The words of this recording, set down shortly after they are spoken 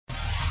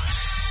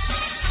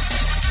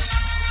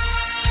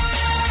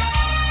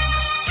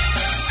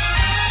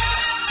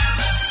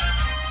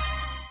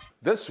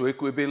This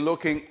week we've been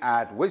looking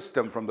at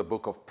wisdom from the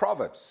book of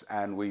Proverbs,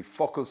 and we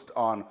focused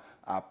on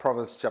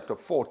Proverbs chapter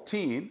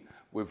 14.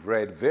 We've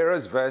read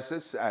various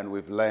verses and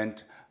we've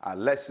learned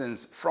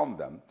lessons from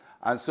them.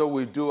 And so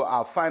we do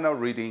our final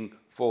reading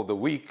for the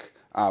week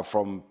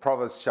from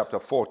Proverbs chapter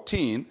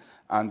 14,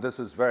 and this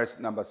is verse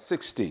number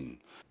 16.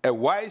 A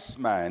wise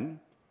man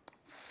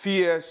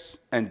fears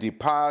and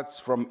departs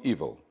from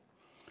evil,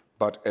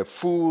 but a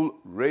fool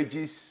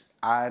rages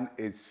and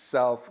is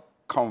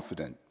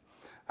self-confident.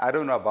 I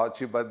don't know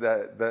about you, but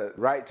the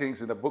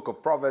writings in the book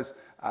of Proverbs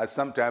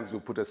sometimes will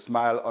put a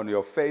smile on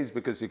your face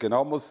because you can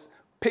almost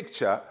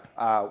picture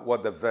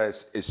what the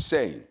verse is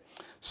saying.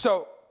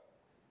 So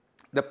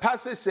the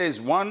passage says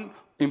one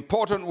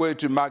important way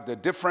to mark the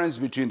difference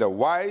between the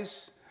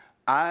wise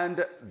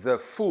and the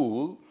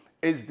fool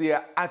is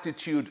their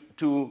attitude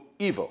to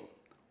evil.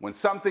 When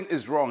something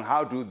is wrong,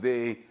 how do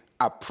they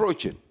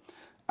approach it?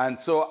 And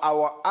so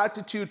our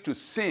attitude to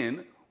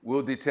sin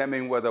will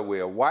determine whether we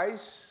are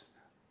wise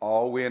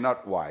or we are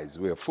not wise,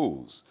 we are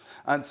fools.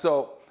 And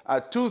so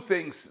two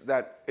things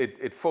that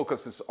it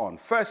focuses on.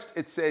 First,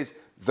 it says,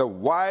 the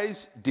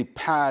wise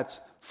depart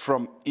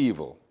from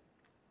evil.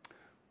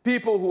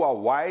 People who are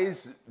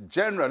wise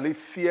generally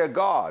fear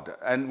God.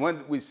 And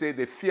when we say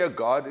they fear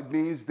God, it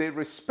means they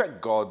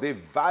respect God. They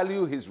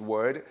value His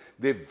word.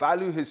 They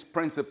value His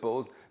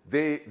principles.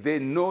 They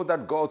know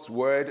that God's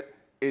word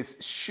is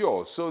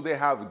sure. So they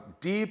have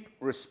deep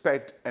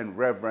respect and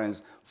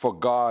reverence for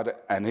God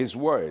and His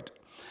word.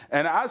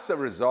 And as a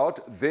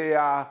result, they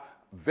are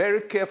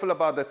very careful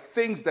about the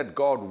things that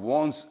God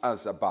wants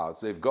us about.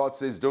 So if God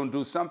says don't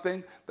do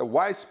something, the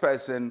wise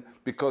person,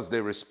 because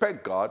they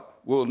respect God,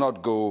 will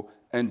not go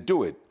and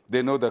do it.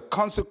 They know the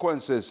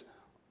consequences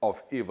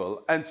of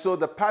evil. And so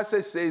the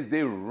passage says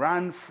they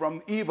run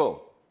from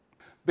evil.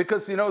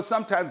 Because,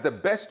 sometimes the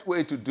best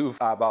way to do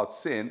about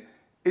sin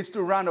is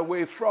to run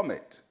away from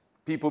it.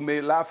 People may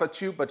laugh at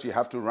you, but you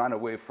have to run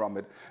away from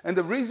it. And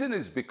the reason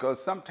is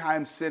because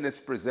sometimes sin is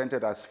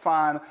presented as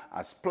fun,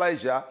 as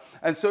pleasure.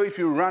 And so if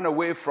you run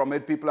away from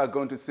it, people are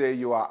going to say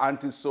you are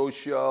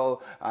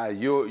antisocial,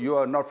 you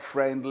are not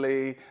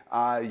friendly,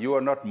 you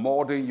are not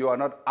modern, you are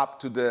not up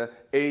to the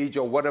age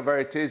or whatever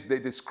it is they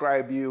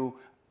describe you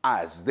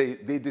as. They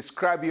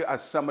describe you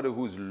as somebody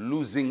who's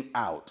losing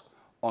out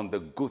on the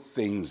good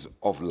things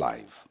of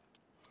life.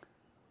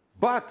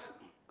 But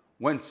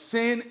when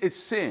sin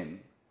is sin,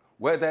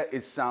 whether it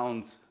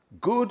sounds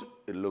good,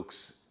 it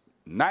looks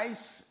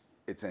nice,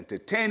 it's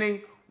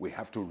entertaining, we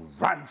have to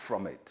run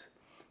from it.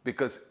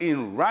 Because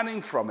in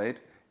running from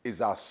it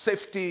is our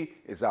safety,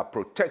 is our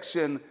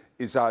protection,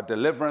 is our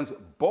deliverance,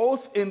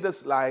 both in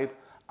this life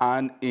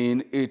and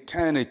in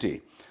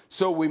eternity.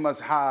 So we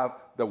must have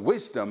the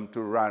wisdom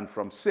to run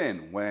from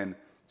sin. When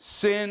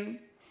sin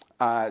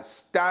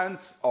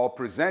stands or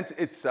presents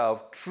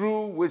itself,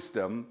 true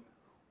wisdom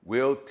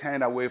will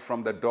turn away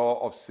from the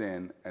door of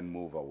sin and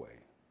move away.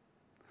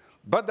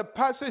 But the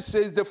passage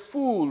says the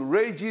fool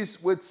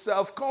rages with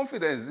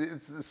self-confidence.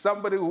 It's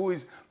somebody who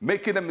is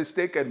making a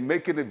mistake and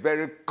making it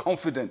very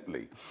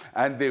confidently.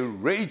 And they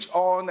rage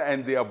on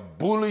and they are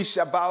bullish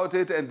about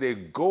it and they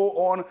go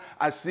on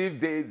as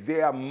if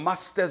they are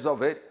masters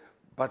of it,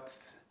 but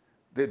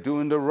they're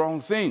doing the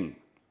wrong thing.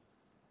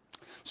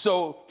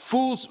 So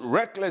fools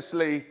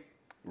recklessly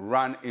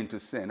run into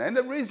sin. And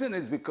the reason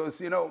is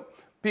because,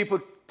 people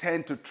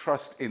tend to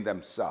trust in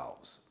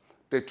themselves.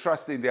 They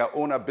trust in their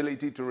own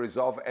ability to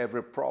resolve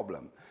every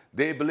problem.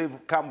 They believe,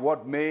 come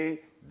what may,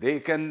 they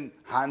can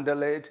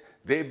handle it.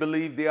 They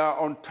believe they are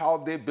on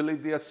top. They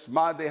believe they are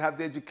smart. They have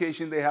the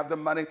education. They have the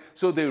money.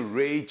 So they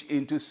rage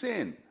into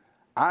sin.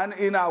 And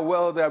in our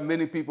world, there are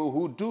many people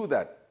who do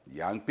that.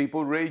 Young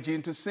people rage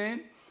into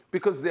sin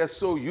because they are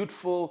so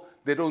youthful.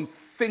 They don't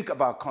think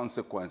about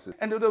consequences.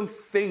 And they don't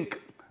think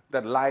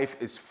that life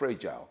is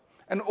fragile.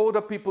 And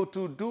older people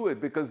too do it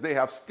because they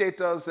have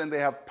status and they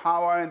have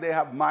power and they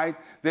have might.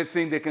 They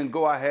think they can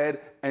go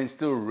ahead and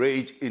still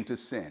rage into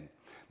sin.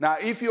 Now,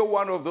 if you're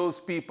one of those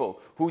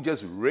people who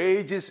just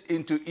rages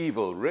into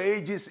evil,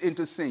 rages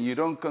into sin, you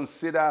don't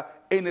consider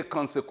any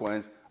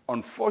consequence,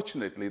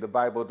 unfortunately, the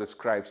Bible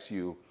describes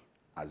you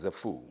as a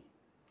fool.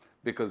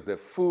 Because the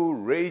fool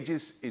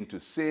rages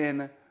into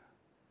sin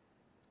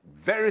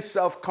very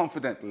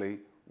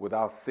self-confidently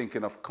without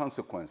thinking of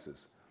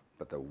consequences.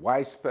 But the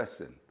wise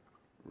person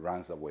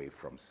runs away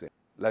from sin.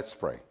 Let's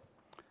pray.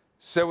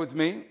 Say with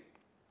me,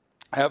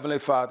 Heavenly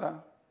Father,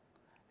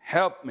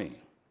 help me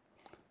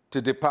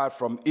to depart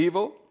from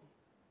evil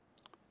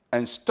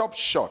and stop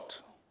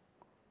short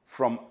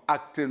from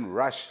acting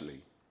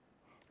rashly.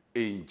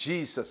 In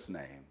Jesus'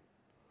 name,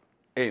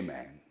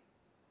 amen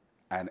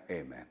and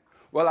amen.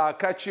 Well, I'll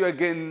catch you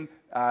again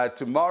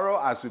tomorrow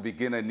as we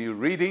begin a new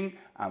reading.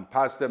 I'm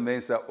Pastor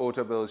Mensa,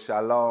 Otabil.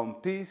 Shalom,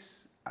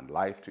 peace, and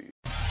life to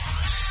you.